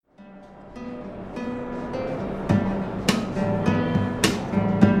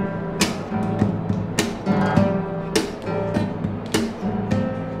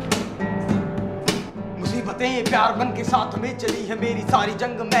प्यार बन के साथ में चली है मेरी सारी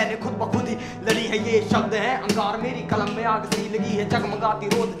जंग, मैंने खुद ब खुद ही लड़ी है। ये शब्द है अंगार, मेरी कलम में आग सी लगी है, जगमगाती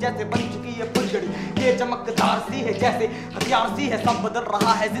रोज जैसे बन चुकी है फुलझड़ी। ये चमकदार सी है जैसे हथियार सी है, सब बदल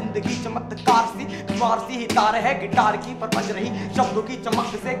रहा है जिंदगी चमत्कार सी। दीवार सी ही तार है गिटार की पर बज रही, शब्दों की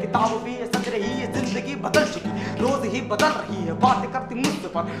चमक से किताब भी सज रही है। जिंदगी बदल चुकी रोज ही बदल रही है, बात करती मुझसे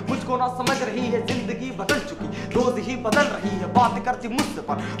पर मुझको ना समझ रही है। जिंदगी बदल चुकी रोज ही बदल रही है, बात करती मुझसे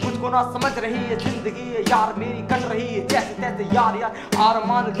पर मुझको ना समझ रही है। जिंदगी यार मेरी कट रही है जैसे तैसे यार यार हार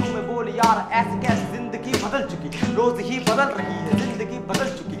मान लूं मैं, बोल यार ऐसे कैसे। जिंदगी बदल चुकी रोज ही बदल रही है, जिंदगी बदल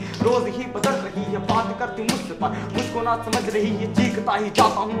चुकी रोज ही बदल रही है, बात करती मुझसे पर मुझको ना समझ रही है। चीखता ही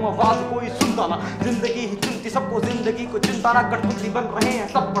जाता हूँ आवाज कोई सुनता ना, जिंदगी ही चुनती सबको, जिंदगी को चिंता ना। कठपुतली बन रहे हैं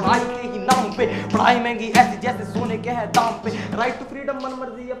सब पढ़ाई के ही नाम पे, पढ़ाई महंगी ऐसी जैसे सोने के है दाम पे। राइट टू फ्रीडम मन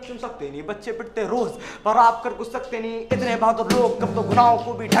मर्जी अब चुन सकते नहीं, बच्चे पिटते रोज पर आप कर कुछ सकते नहीं। इतने बहादुर लोग कब तो गुनाहों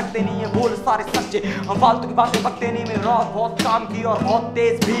को भी ढकते नहीं है, बोल सारे सच्चे हम फालतू की बातें बकते नहीं। मेरी रात बहुत काम की और बहुत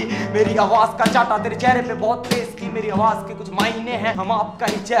तेज भी, मेरी आवाज का चाटा तेरे चेहरे पे बहुत तेज की। मेरी आवाज के कुछ मायने हैं, हम आपका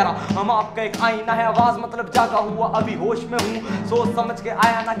ही चेहरा हम आपका एक आईना है। आवाज मतलब जागा हुआ अभी होश में हूँ, सोच समझ के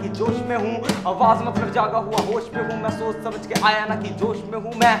आया ना कि जोश में हूँ। आवाज मतलब जागा हुआ होश में हूँ, मैं सोच समझ के आया ना कि जोश में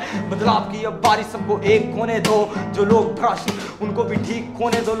हूँ। मैं बदलाव की अब बारी, सबको एक होने दो, जो लोग भ्रष्ट उनको भी ठीक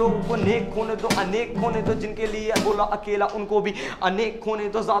होने दो। लोगों को नेक होने दो, अनेक होने दो, जिनके लिए बोला अकेला उनको भी अनेक होने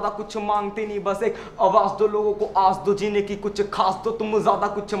दो। ज्यादा कुछ मांगते नहीं, बस एक आवाज दो, लोगों को आस दो, जीने की कुछ खास दो। तुम ज्यादा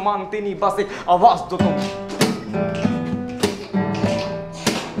कुछ मांगते नहीं, बस एक आवाज दो, तुम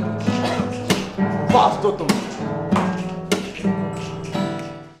आवाज दो तुम।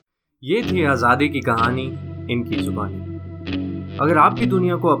 ये थी आज़ादी की कहानी इनकी जुबानी। अगर आप भी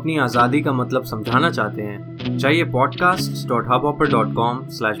दुनिया को अपनी आज़ादी का मतलब समझाना चाहते हैं, चाहिए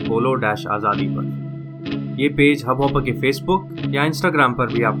podcasts.hubhopper.com/polo-azadi पर। ये पेज हबहॉपर के फेसबुक या इंस्टाग्राम पर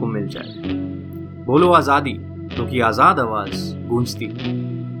भी आपको मिल जाए। बोलो आज़ादी, क्योंकि आज़ाद आवाज़ गूंजती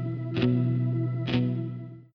है।